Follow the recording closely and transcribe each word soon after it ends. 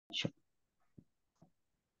Sure.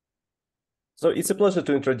 So it's a pleasure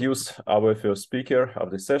to introduce our first speaker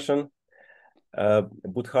of the session,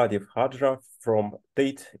 Buddhadev Hajra from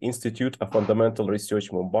Tate Institute of Fundamental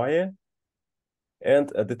Research, Mumbai. And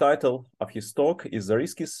the title of his talk is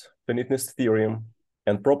Zariski's Finiteness Theorem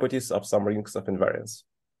and Properties of Some Rings of Invariance.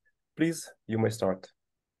 Please, you may start.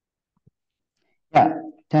 Yeah,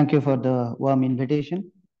 thank you for the warm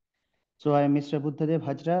invitation. So I am Mr. Buddhadev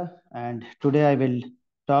Hajra, and today I will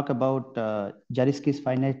talk about Zariski's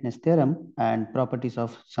finiteness theorem and properties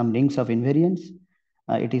of some rings of invariance.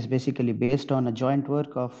 It is basically based on a joint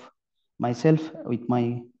work of myself with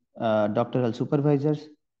my doctoral supervisors,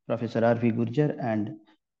 Professor R.V. Gurjar and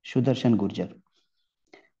Sudarshan Gurjar.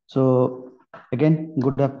 So again,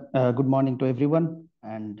 good morning to everyone,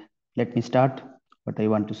 and let me start what I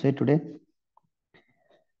want to say today.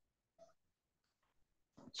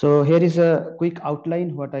 So here is a quick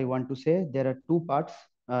outline what I want to say. There are two parts.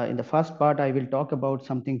 In the first part, I will talk about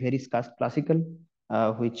something very classical,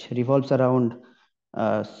 which revolves around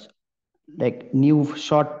like new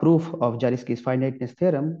short proof of Zariski's finiteness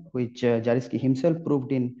theorem, which Zariski himself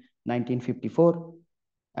proved in 1954.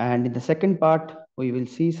 And in the second part, we will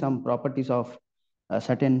see some properties of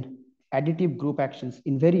certain additive group actions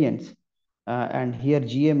invariants. And here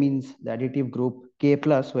GA means the additive group K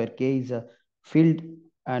plus, where K is a field,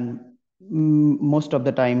 and most of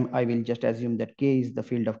the time I will just assume that K is the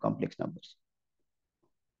field of complex numbers.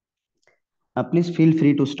 Please feel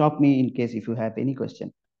free to stop me in case if you have any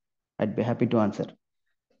question. I'd be happy to answer.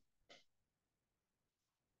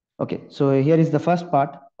 Okay, so here is the first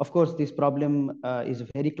part. Of course, this problem is a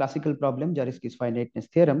very classical problem, Zariski's finiteness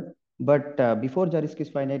theorem. But before Zariski's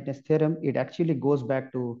finiteness theorem, it actually goes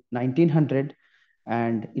back to 1900,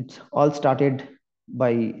 and it's all started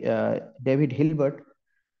by David Hilbert.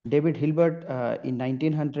 David Hilbert in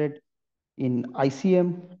 1900 in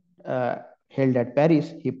ICM held at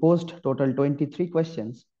Paris, he posed total 23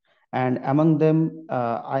 questions. And among them,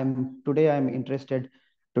 today I'm interested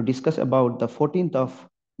to discuss about the 14th of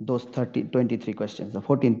those 23 questions, the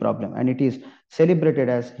 14th problem. And it is celebrated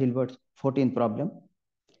as Hilbert's 14th problem.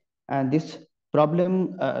 And this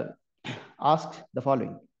problem asks the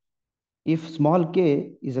following. If small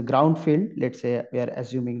k is a ground field, let's say we are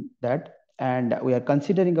assuming that, and we are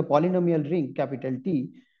considering a polynomial ring, capital T,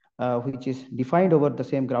 which is defined over the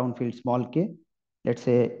same ground field, small k, let's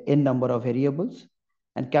say n number of variables,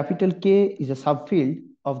 and capital K is a subfield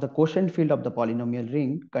of the quotient field of the polynomial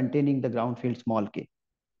ring containing the ground field, small k.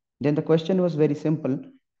 Then the question was very simple.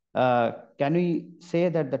 Can we say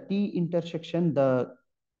that the T intersection, the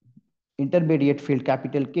intermediate field,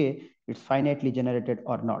 capital K, it's finitely generated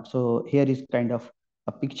or not? So here is kind of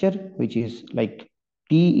a picture, which is like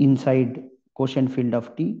T inside quotient field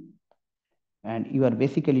of T. And you are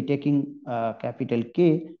basically taking capital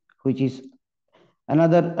K, which is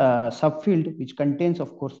another subfield, which contains,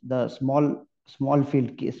 of course, the small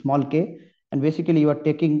field K, small k. And basically you are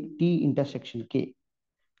taking T intersection K.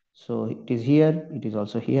 So it is here, it is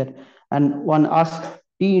also here. And one asks,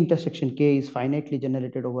 T intersection K is finitely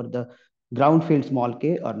generated over the ground field small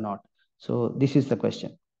k or not? So this is the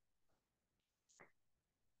question.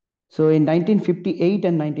 So in 1958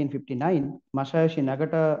 and 1959, Masayoshi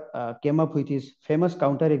Nagata came up with his famous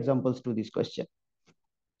counterexamples to this question.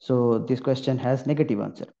 So this question has negative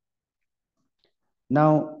answer.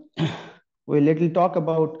 Now, we'll little talk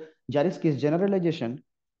about Zariski's generalization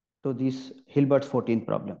to this Hilbert's 14th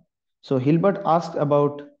problem. So Hilbert asked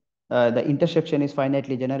about the intersection is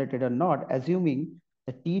finitely generated or not, assuming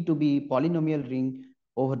the T to be polynomial ring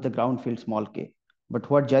over the ground field small k. But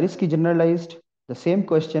what Zariski generalized, the same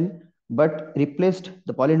question, but replaced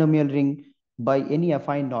the polynomial ring by any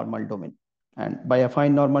affine normal domain. And by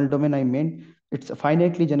affine normal domain, I meant it's a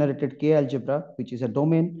finitely generated K algebra, which is a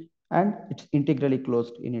domain, and it's integrally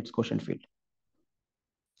closed in its quotient field.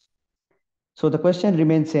 So the question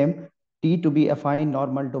remains same, T to be affine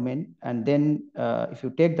normal domain. And then if you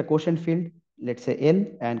take the quotient field, let's say L,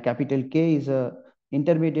 and capital K is a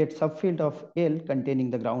intermediate subfield of L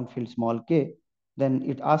containing the ground field small k, then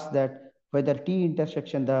it asks that whether T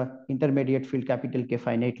intersection the intermediate field capital K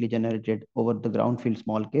finitely generated over the ground field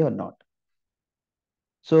small k or not.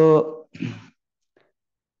 So,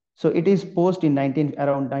 so it is posed in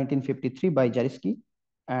around 1953 by Zariski,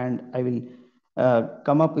 and I will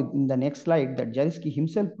come up with in the next slide that Zariski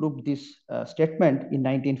himself proved this statement in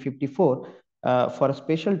 1954 for a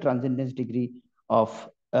special transcendence degree of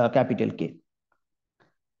capital K.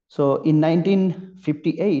 So in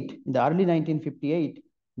 1958, in the early 1958,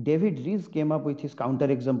 David Rees came up with his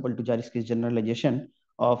counterexample to Zariski's generalization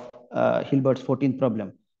of Hilbert's 14th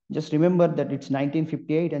problem. Just remember that it's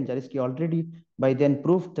 1958 and Zariski already by then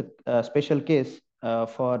proved the special case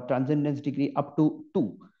for transcendence degree up to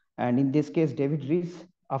 2. And in this case, David Rees,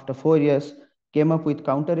 after 4 years, came up with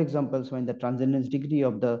counter examples when the transcendence degree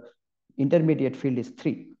of the intermediate field is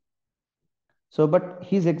 3. So, but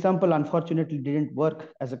his example unfortunately didn't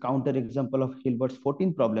work as a counter example of Hilbert's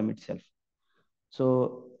 14th problem itself.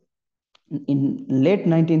 So, in late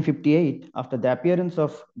 1958, after the appearance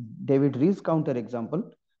of David Rees' counter example,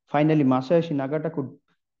 finally Masayoshi Nagata could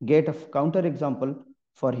get a counter example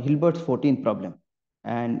for Hilbert's 14th problem.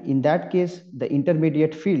 And in that case, the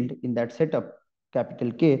intermediate field in that setup,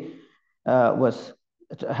 capital K,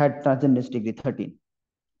 had transcendence degree 13.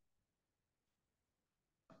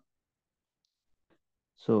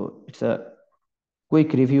 So it's a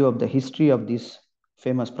quick review of the history of this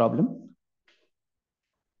famous problem.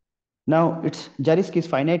 Now, it's Zariski's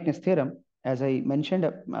finiteness theorem. As I mentioned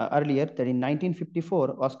earlier, that in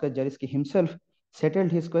 1954, Oskar Zariski himself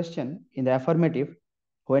settled his question in the affirmative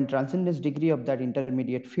when transcendence degree of that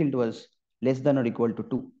intermediate field was less than or equal to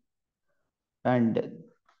 2. And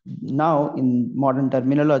now, in modern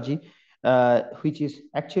terminology, which is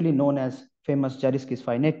actually known as famous Zariski's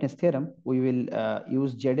finiteness theorem, we will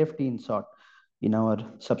use ZFT in short in our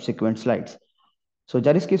subsequent slides. So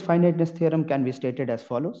Zariski's finiteness theorem can be stated as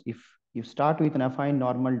follows. If you start with an affine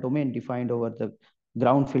normal domain defined over the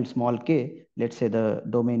ground field small k, let's say the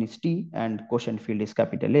domain is T and quotient field is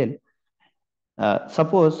capital L.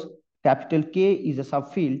 Suppose capital K is a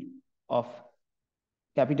subfield of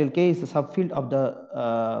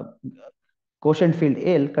the quotient field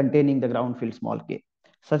L containing the ground field small k,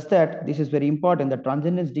 such that this is very important. The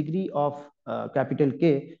transcendence degree of capital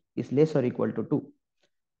K is less or equal to 2.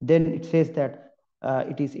 Then it says that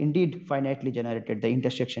it is indeed finitely generated. The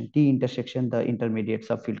intersection T intersection the intermediate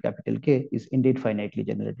subfield capital K is indeed finitely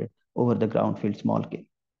generated over the ground field small k.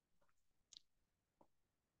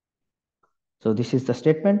 So this is the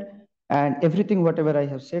statement, and everything whatever I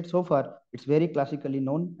have said so far, it's very classically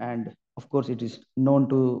known, and of course it is known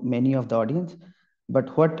to many of the audience.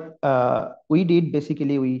 But what we did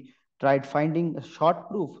basically, we tried finding a short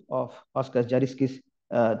proof of Oskar Zariski's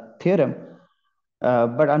theorem.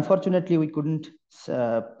 But unfortunately, we couldn't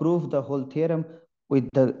prove the whole theorem with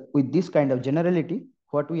this kind of generality.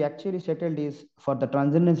 What we actually settled is for the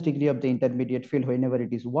transcendence degree of the intermediate field, whenever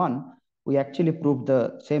it is 1, we actually proved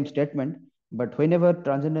the same statement. But whenever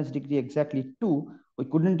transcendence degree exactly 2, we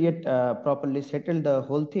couldn't yet properly settle the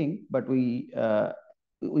whole thing. But we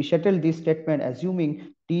settled this statement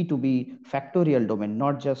assuming T to be factorial domain,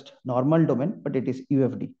 not just normal domain, but it is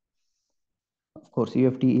UFD. Of course,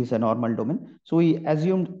 UFD is a normal domain. So we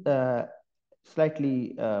assumed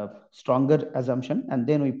slightly stronger assumption, and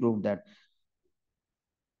then we proved that.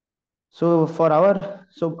 So for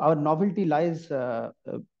our novelty lies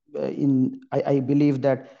in, I believe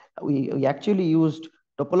that we actually used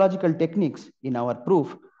topological techniques in our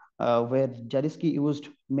proof, where Zariski used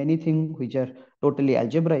many things which are totally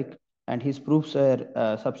algebraic, and his proofs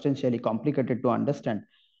are substantially complicated to understand.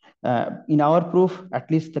 In our proof,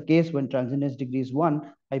 at least the case when transcendence degree is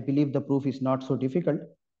 1, I believe the proof is not so difficult.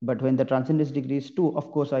 But when the transcendence degree is 2,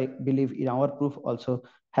 of course, I believe in our proof also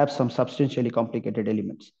have some substantially complicated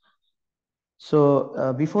elements.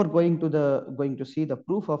 So before going to see the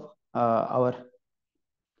proof of our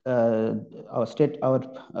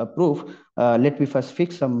proof, let me first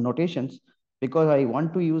fix some notations, because I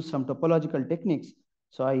want to use some topological techniques.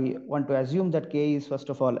 So I want to assume that K is first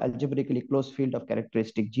of all algebraically closed field of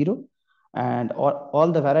characteristic 0, and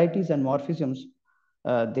all the varieties and morphisms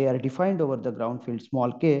they are defined over the ground field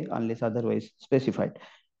small k unless otherwise specified.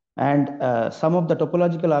 And some of the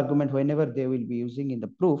topological argument, whenever they will be using in the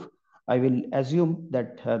proof, I will assume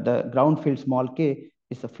that the ground field small k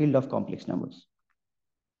is the field of complex numbers.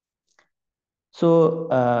 So,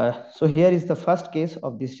 so here is the first case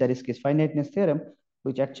of this Zariski's finiteness theorem,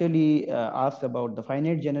 which actually asks about the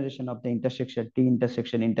finite generation of the intersection T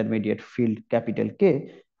intersection intermediate field capital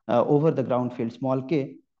K over the ground field small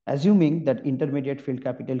k, assuming that intermediate field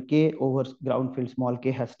capital K over ground field small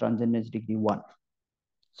k has transcendence degree 1.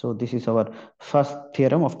 So this is our first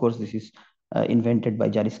theorem. Of course, this is invented by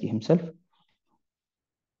Zariski himself.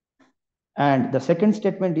 And the second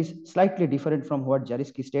statement is slightly different from what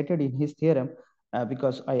Zariski stated in his theorem,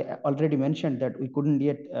 because I already mentioned that we couldn't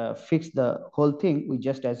yet fix the whole thing. We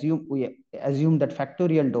just assume that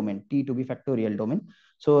factorial domain, T to be factorial domain.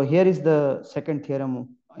 So here is the second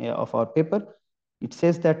theorem of our paper. It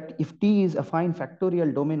says that if T is a affine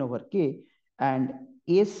factorial domain over K and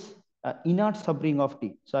S inert subring of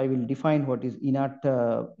T. So I will define what is inert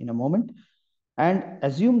in a moment, and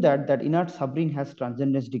assume that inert subring has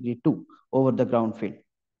transcendence degree 2 over the ground field.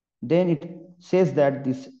 Then it says that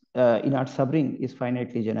this inert subring is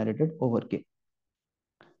finitely generated over K.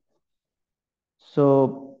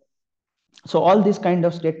 So all these kind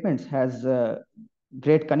of statements has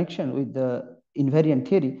great connection with the invariant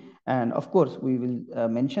theory, and of course we will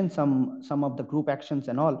mention some of the group actions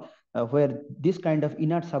and all where this kind of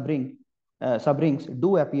inert subrings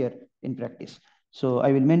do appear in practice. So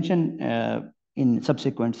I will mention in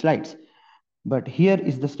subsequent slides. But here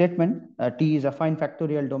is the statement: T is a fine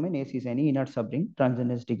factorial domain. S is any inert subring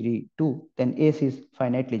transcendence degree 2. Then S is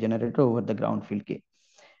finitely generated over the ground field K.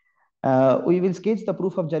 We will sketch the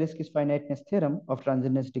proof of Zariski's finiteness theorem of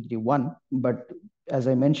transcendence degree 1. But as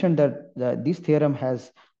I mentioned that this theorem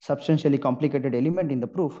has substantially complicated element in the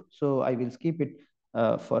proof, so I will skip it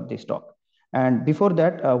for this talk. And before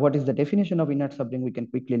that, what is the definition of inert subring? We can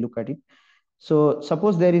quickly look at it. So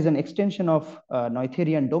suppose there is an extension of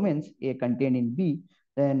Noetherian domains A contained in B,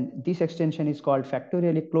 then this extension is called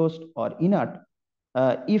factorially closed or inert.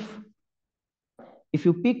 If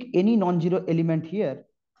you pick any non-zero element here,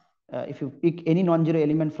 if you pick any non-zero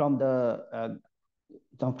element from the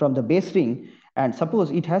base ring, and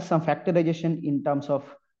suppose it has some factorization in terms of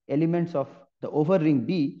elements of the over ring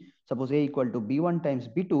B, suppose A equal to B1 times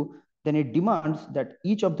B2, then it demands that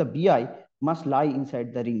each of the Bi must lie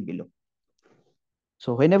inside the ring below.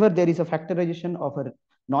 So whenever there is a factorization of a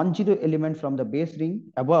non-zero element from the base ring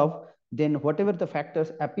above, then whatever the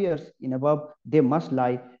factors appears in above, they must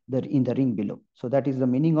lie in the ring below. So that is the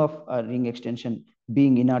meaning of a ring extension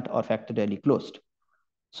being inert or factorially closed.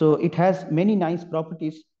 So it has many nice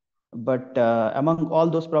properties, but among all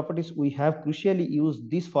those properties, we have crucially used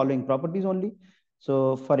these following properties only.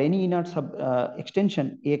 So for any inert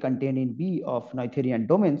extension A contained in B of Noetherian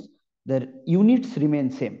domains, the units remain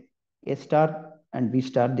same. A star and B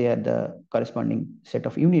star, they are the corresponding set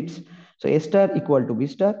of units. So A star equal to B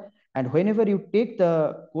star. And whenever you take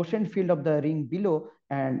the quotient field of the ring below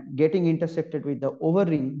and getting intersected with the over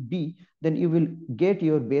ring B, then you will get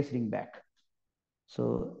your base ring back.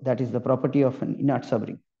 So that is the property of an inert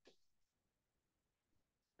subring.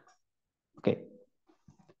 Okay.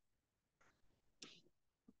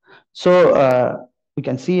 So we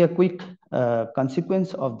can see a quick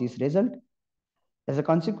consequence of this result. As a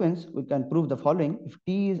consequence, we can prove the following. If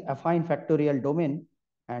T is a affine factorial domain,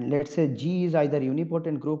 and let's say G is either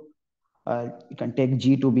unipotent group, you can take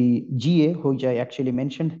G to be GA, which I actually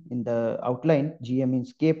mentioned in the outline. GA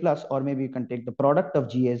means K plus, or maybe you can take the product of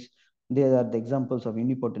GAs. These are the examples of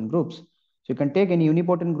unipotent groups. So you can take any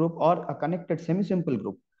unipotent group or a connected semisimple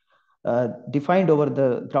group defined over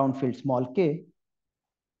the ground field small k.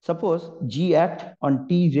 Suppose G act on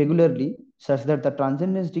T regularly such that the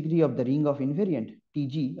transcendence degree of the ring of invariant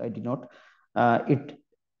TG, I denote, it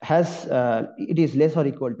is less or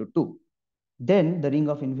equal to 2. Then the ring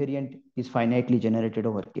of invariant is finitely generated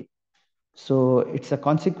over K. So it's a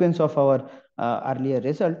consequence of our earlier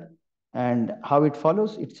result. And how it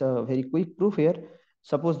follows, it's a very quick proof here.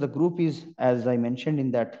 Suppose the group is, as I mentioned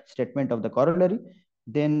in that statement of the corollary,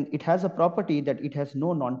 then it has a property that it has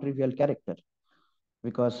no non-trivial character.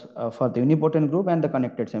 Because for the unipotent group and the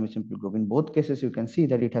connected semisimple group, in both cases, you can see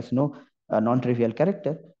that it has no non-trivial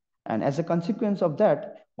character. And as a consequence of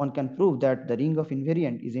that, one can prove that the ring of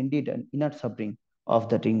invariant is indeed an inert subring of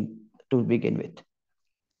the ring to begin with.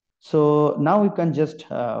 So now we can just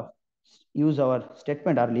use our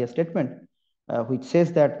statement, earlier statement, which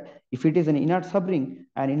says that if it is an inert subring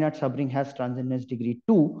and inert subring has transcendence degree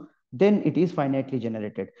 2, then it is finitely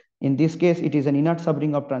generated. In this case, it is an inert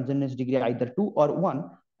subring of transcendence degree either 2 or 1.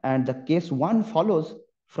 And the case 1 follows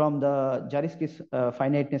from the Zariski's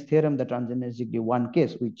finiteness theorem, the transcendence degree 1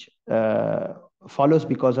 case, which follows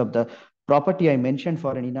because of the property I mentioned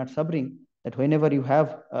for an inert subring, that whenever you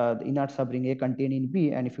have the inert subring A contained in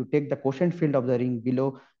B, and if you take the quotient field of the ring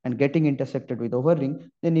below and getting intersected with over ring,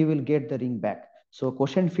 then you will get the ring back. So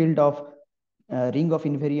quotient field of ring of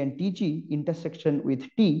invariant TG intersection with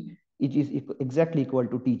T, it is exactly equal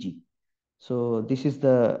to TG. So this is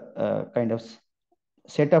the kind of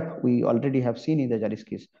setup we already have seen in the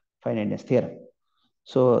Zariski's finiteness theorem.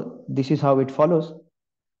 So this is how it follows.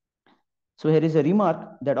 So here is a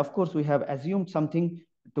remark that, of course, we have assumed something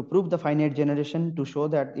to prove the finite generation to show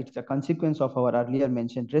that it's a consequence of our earlier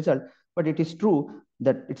mentioned result. But it is true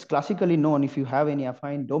that it's classically known if you have any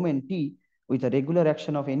affine domain T with a regular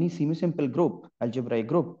action of any semisimple group, algebraic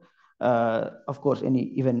group, of course,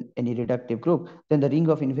 even any reductive group, then the ring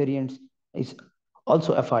of invariants is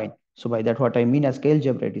also affine. So by that, what I mean as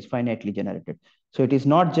K-algebraic is finitely generated. So it is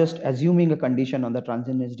not just assuming a condition on the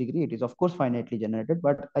transcendence degree. It is, of course, finitely generated,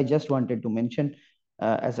 but I just wanted to mention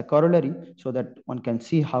as a corollary so that one can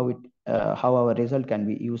see how our result can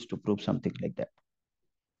be used to prove something like that.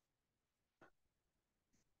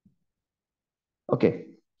 Okay,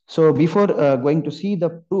 so before going to see the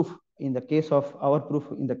proof in the case of our proof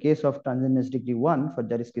in the case of transcendence degree 1 for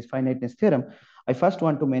Zariski's finiteness theorem, I first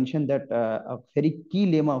want to mention that a very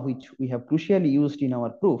key lemma which we have crucially used in our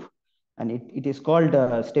proof, and it is called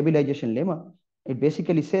stabilization lemma. It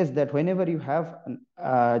basically says that whenever you have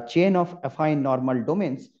a chain of affine normal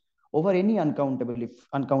domains over any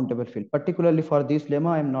uncountable field, particularly for this lemma,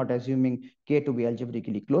 I am not assuming K to be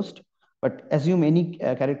algebraically closed, but assume any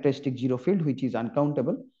characteristic zero field which is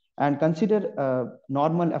uncountable, and consider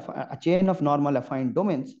a chain of normal affine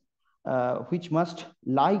domains which must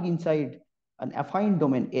lie inside an affine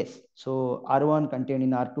domain S. So R1 contained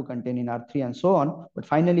in R2 contained in R3 and so on, but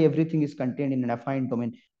finally everything is contained in an affine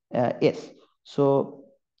domain S. So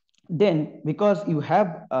then because you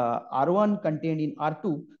have R1 contained in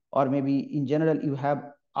R2, or maybe in general you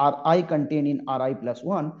have Ri contained in Ri plus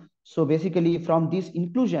 1, so basically from this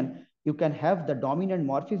inclusion you can have the dominant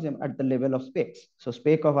morphism at the level of specs. So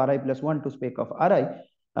spec of Ri plus 1 to spec of Ri,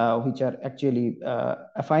 which are actually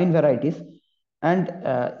affine varieties. And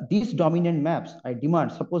these dominant maps, I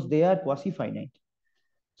demand, suppose they are quasi-finite.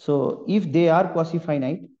 So if they are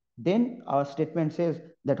quasi-finite, then our statement says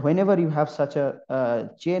that whenever you have such a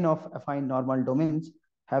chain of affine normal domains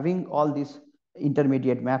having all these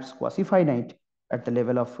intermediate maps quasi-finite at the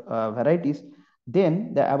level of varieties,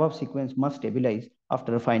 then the above sequence must stabilize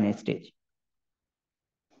after a finite stage.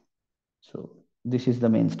 So this is the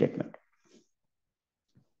main statement.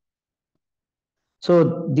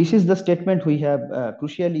 So this is the statement we have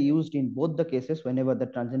crucially used in both the cases whenever the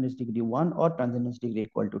transcendence degree 1 or transcendence degree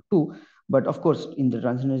equal to 2. But of course, in the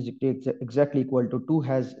transcendence degree exactly equal to 2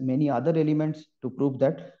 has many other elements to prove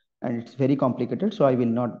that, and it's very complicated. So I will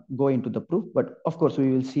not go into the proof, but of course,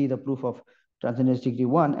 we will see the proof of transcendence degree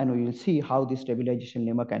 1, and we will see how this stabilization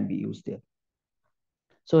lemma can be used there.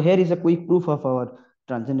 So here is a quick proof of our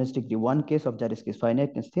transcendence degree 1 case of Zariski's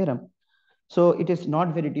finiteness theorem. So it is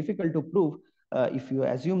not very difficult to prove. If you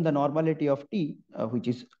assume the normality of T, which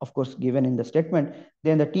is of course given in the statement,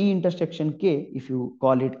 then the T intersection K, if you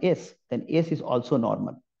call it S, then S is also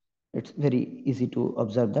normal. It's very easy to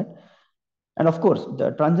observe that. And of course,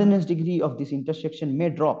 the transcendence degree of this intersection may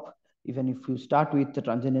drop. Even if you start with the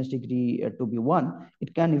transcendence degree to be 1,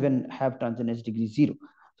 it can even have transcendence degree 0.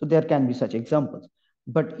 So there can be such examples.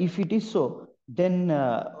 But if it is so, then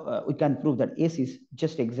we can prove that S is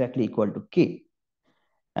just exactly equal to K.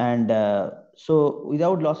 And so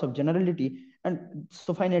without loss of generality, and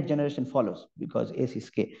so finite generation follows because S is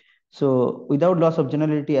K. So without loss of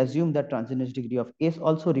generality, assume that transcendence degree of S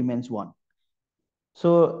also remains 1.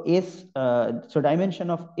 So so dimension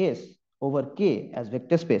of S over K as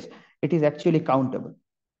vector space, it is actually countable.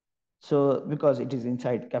 So because it is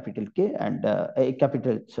inside capital K and a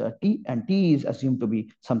capital T, and T is assumed to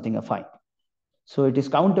be something affine. So it is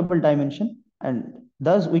countable dimension, and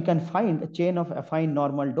thus we can find a chain of affine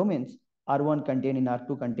normal domains, R1 contained in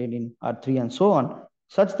R2 contained in R3 and so on,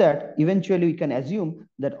 such that eventually we can assume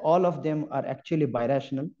that all of them are actually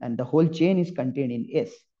birational and the whole chain is contained in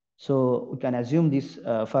S. So we can assume this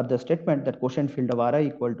further statement that quotient field of Ri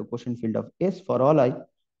equal to quotient field of S for all I,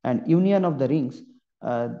 and union of the rings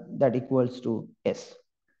that equals to S.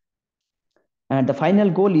 And the final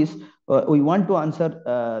goal is we want to answer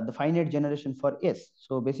the finite generation for S.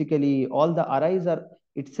 So basically all the Ri's are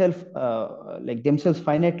itself like themselves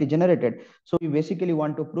finitely generated. So we basically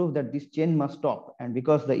want to prove that this chain must stop. And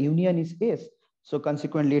because the union is S, so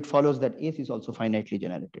consequently it follows that S is also finitely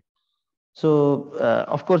generated. So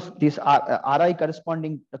of course, this Ri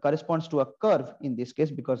corresponds to a curve in this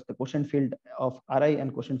case because the quotient field of Ri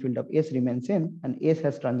and quotient field of S remain same, and S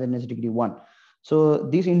has transcendence degree 1. So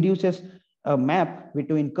this induces a map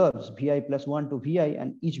between curves Vi plus 1 to Vi,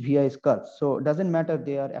 and each Vi is curves. So it doesn't matter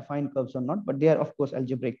they are affine curves or not, but they are of course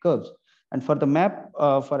algebraic curves. And for the map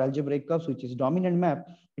for algebraic curves, which is dominant map,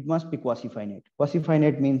 it must be quasi-finite.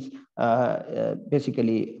 Quasi-finite means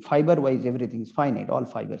basically fiber-wise everything is finite, all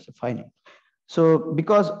fibers are finite. So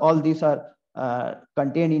because all these are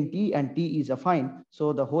contained in T and T is affine,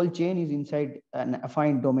 so the whole chain is inside an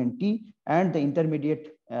affine domain T, and the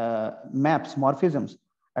intermediate maps, morphisms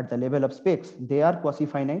at the level of specs, they are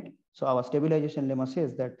quasi-finite. So our stabilization lemma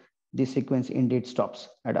says that this sequence indeed stops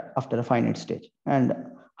after a finite stage, and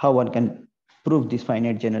how one can prove this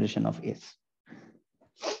finite generation of S.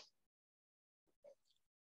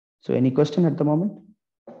 So any question at the moment?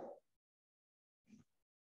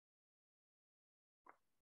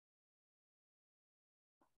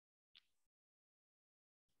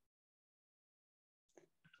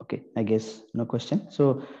 Okay, I guess no question.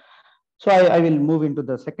 So I will move into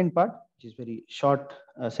the second part, which is very short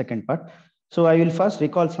second part. So I will first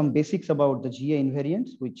recall some basics about the GA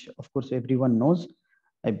invariants, which of course everyone knows,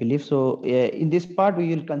 I believe. So in this part,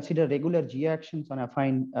 we will consider regular GA actions on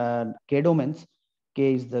affine K domains.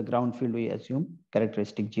 K is the ground field, we assume,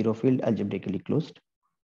 characteristic zero field, algebraically closed.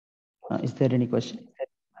 Is there any question?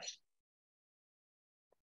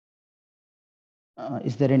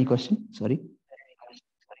 Is there any question? Sorry.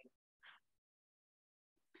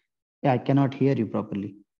 Yeah, I cannot hear you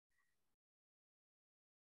properly.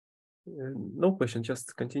 No question,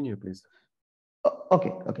 just continue, please.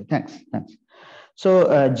 Okay, thanks.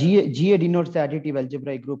 So GA denotes the additive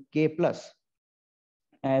algebraic group K plus.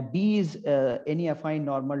 B is any affine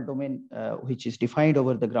normal domain which is defined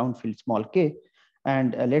over the ground field small k,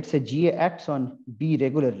 and let's say GA acts on B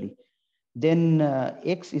regularly. Then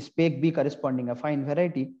X is spec B corresponding affine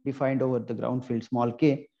variety defined over the ground field small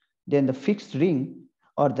k. Then the fixed ring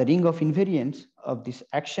or the ring of invariants of this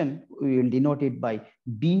action, we will denote it by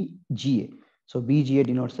BGA. So BGA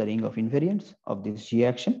denotes the ring of invariants of this G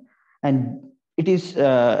action. And it is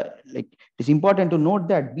important to note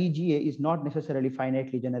that BGA is not necessarily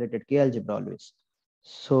finitely generated K algebra always.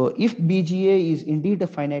 So if BGA is indeed a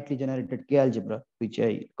finitely generated K algebra, which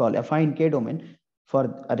I call affine K domain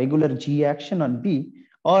for a regular G action on B,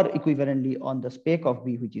 or equivalently on the spec of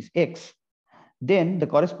B, which is X, then the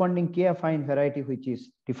corresponding K affine variety, which is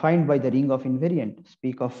defined by the ring of invariant,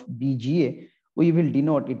 spec of BGA, we will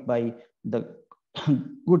denote it by the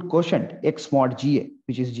good quotient X mod GA,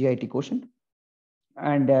 which is GIT quotient.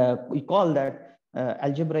 And we call that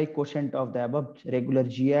algebraic quotient of the above regular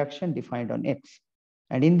G action defined on X.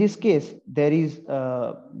 And in this case, there is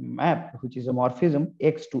a map, which is a morphism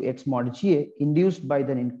X to X mod GA induced by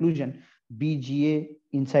the inclusion BGA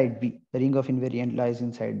inside B. The ring of invariant lies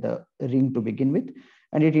inside the ring to begin with,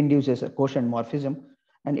 and it induces a quotient morphism,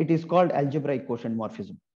 and it is called algebraic quotient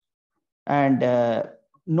morphism. And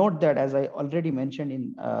note that, as I already mentioned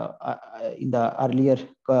in the earlier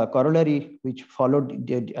corollary, which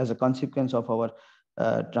followed as a consequence of our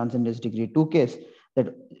transcendence degree 2 case,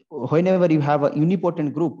 that whenever you have a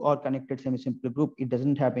unipotent group or connected semisimple group, it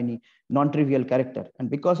doesn't have any non-trivial character. And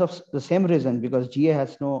because of the same reason, because GA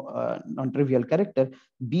has no non-trivial character,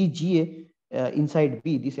 BGA inside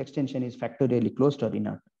B, this extension is factorially closed or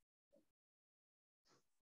inert.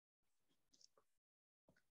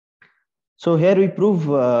 So here we prove,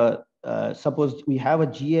 suppose we have a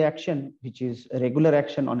GA action, which is a regular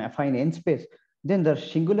action on affine n space, then the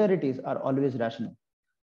singularities are always rational.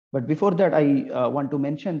 But before that, I want to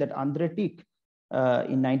mention that Andretic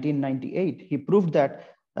in 1998, he proved that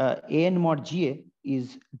AN mod GA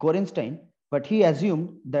is Gorenstein, but he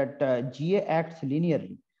assumed that GA acts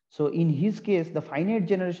linearly. So in his case, the finite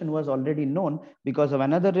generation was already known because of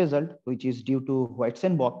another result, which is due to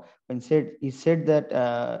Weizenbach, when he said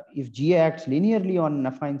that if GA acts linearly on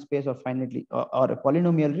an affine space or finitely or a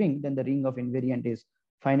polynomial ring, then the ring of invariant is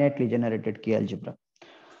finitely generated K algebra.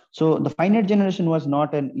 So the finite generation was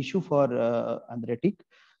not an issue for Andretic.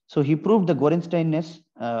 So he proved the Gorensteinness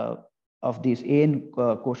of this AN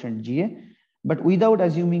quotient GA, but without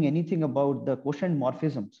assuming anything about the quotient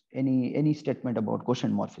morphisms, any statement about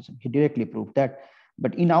quotient morphism. He directly proved that.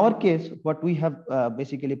 But in our case, what we have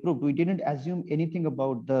basically proved, we didn't assume anything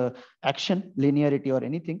about the action, linearity or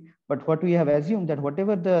anything, but what we have assumed that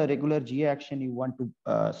whatever the regular GA action you want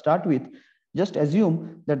to start with, just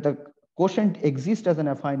assume that the quotient exists as an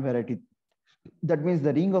affine variety. That means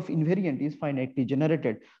the ring of invariant is finitely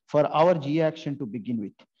generated for our G action to begin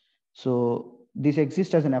with. So this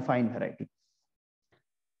exists as an affine variety.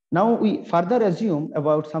 Now we further assume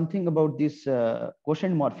about something about this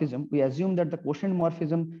quotient morphism. We assume that the quotient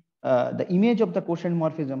morphism, the image of the quotient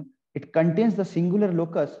morphism, it contains the singular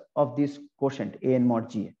locus of this quotient AN mod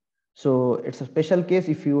GA. So it's a special case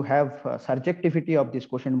if you have surjectivity of this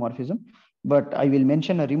quotient morphism. But I will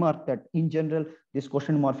mention a remark that in general, this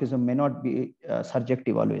quotient morphism may not be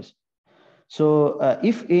surjective always. So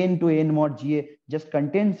if AN to AN mod GA just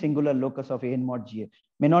contains singular locus of AN mod GA,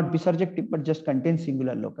 may not be surjective, but just contains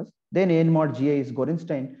singular locus, then AN mod GA is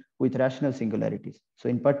Gorenstein with rational singularities. So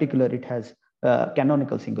in particular, it has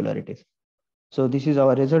canonical singularities. So this is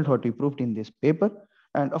our result, what we proved in this paper.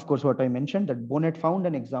 And of course, what I mentioned, that Bonnet found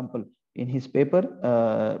an example in his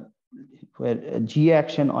paper where G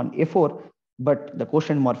action on A4, but the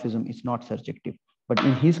quotient morphism is not surjective. But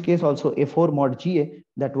in his case also A4 mod GA,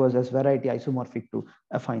 that was as variety isomorphic to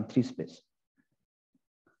affine 3 space.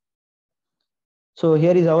 So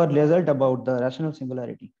here is our result about the rational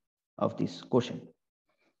singularity of this quotient.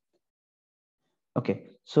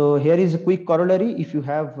 Okay, so here is a quick corollary. If you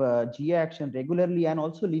have GA action regularly and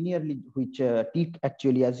also linearly, which T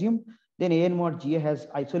actually assumed, then A n mod GA has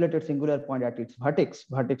isolated singular point at its vertex.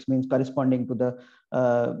 Vertex means corresponding to the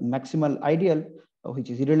maximal ideal, which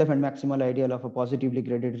is irrelevant maximal ideal of a positively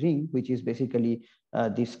graded ring, which is basically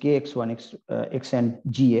this kx1 xn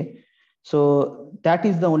GA. So that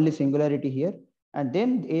is the only singularity here. And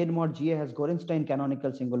then A n mod GA has Gorenstein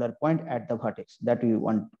canonical singular point at the vertex that we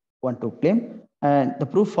want to claim. And the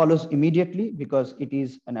proof follows immediately because it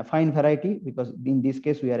is an affine variety, because in this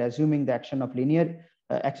case, we are assuming the action of linear,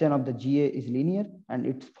 action of the GA is linear, and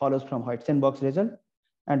it follows from Hertzsprung result.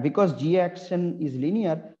 And because GA action is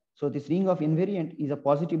linear, so this ring of invariant is a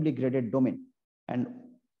positively graded domain. And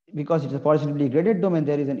because it's a positively graded domain,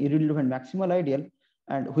 there is an irrelevant maximal ideal,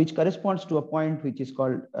 and which corresponds to a point which is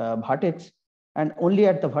called vertex. And only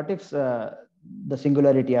at the vertex, the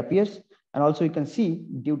singularity appears. And also you can see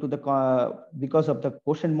due to the, because of the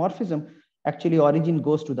quotient morphism, actually origin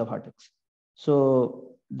goes to the vertex.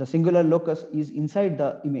 So the singular locus is inside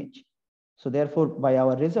the image. So therefore, by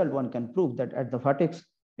our result, one can prove that at the vertex,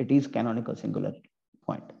 it is canonical singularity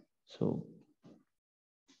point. So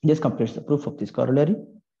this completes the proof of this corollary.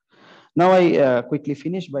 Now I quickly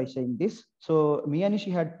finish by saying this. So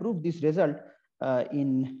Miyanishi had proved this result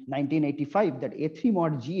in 1985 that A3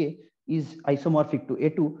 mod GA is isomorphic to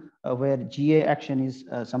A2, where GA action is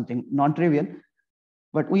something non-trivial.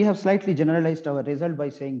 But we have slightly generalized our result by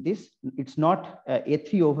saying this. It's not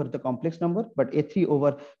A3 over the complex number, but A3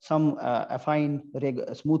 over some affine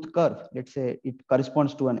smooth curve. Let's say it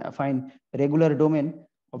corresponds to an affine regular domain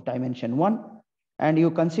of dimension 1. And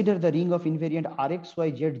you consider the ring of invariant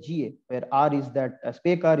Rxyz GA, where R is that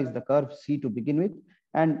spec R is the curve C to begin with.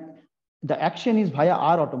 And the action is via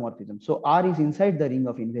R automorphism. So R is inside the ring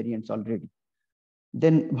of invariants already.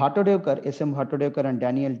 Then Bhattadevkar, SM Bhattadevkar and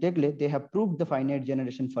Daniel Degle, they have proved the finite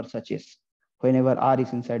generation for such S, whenever R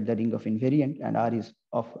is inside the ring of invariant and R is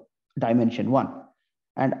of dimension 1.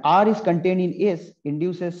 And R is contained in S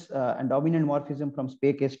induces a dominant morphism from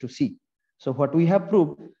spec S to C. So what we have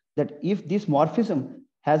proved that if this morphism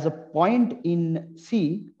has a point in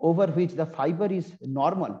C over which the fiber is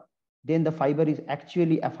normal, then the fiber is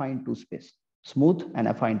actually affine to space, smooth and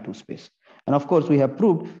affine to space. And of course, we have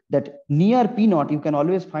proved that near P0, you can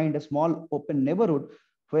always find a small open neighborhood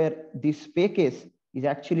where this spec S is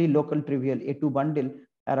actually local trivial A2 bundle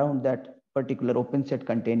around that particular open set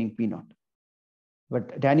containing P0.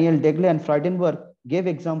 But Daniel Degle and Freudenberg gave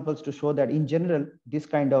examples to show that in general, this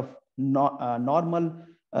kind of normal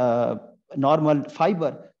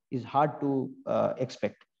fiber is hard to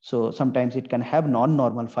expect. So sometimes it can have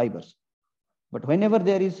non-normal fibers. But whenever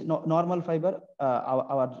there is normal fiber,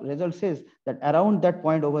 our result says that around that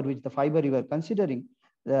point over which the fiber you are considering,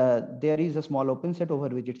 there is a small open set over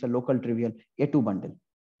which it's a local trivial A2 bundle.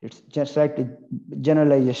 It's just like to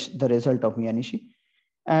generalize the result of Miyanishi.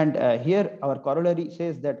 And here our corollary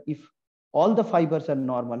says that if all the fibers are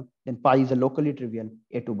normal, then pi is a locally trivial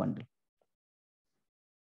A2 bundle.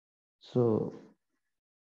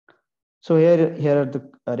 So here are the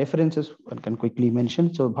references one can quickly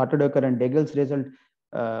mention. So Bhattadevkar and Degle's result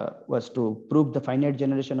was to prove the finite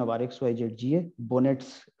generation of Rxyz GA.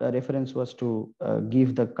 Bonnet's reference was to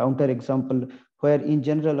give the counter example where in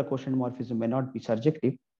general a quotient morphism may not be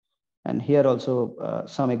surjective. And here also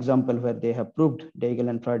some example where they have proved, Degle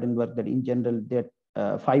and Freudenberg, that in general that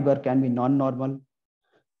fiber can be non-normal.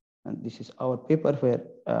 And this is our paper where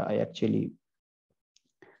I actually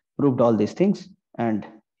proved all these things. And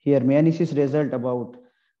here Miyanishi's result about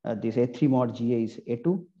this A3 mod GA is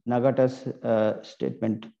A2. Nagata's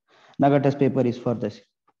statement, Nagata's paper is for this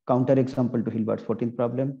counter example to Hilbert's 14th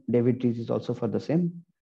problem. David Rees is also for the same.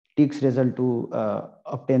 Teague's result to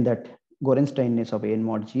obtain that Gorensteinness of A n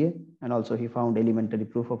mod GA, and also he found elementary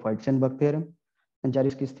proof of Hertzsprung theorem. And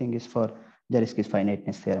Zariski's thing is for Zariski's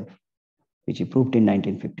finiteness theorem, which he proved in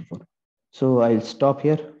 1954. So I'll stop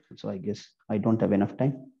here. So I guess I don't have enough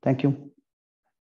time. Thank you.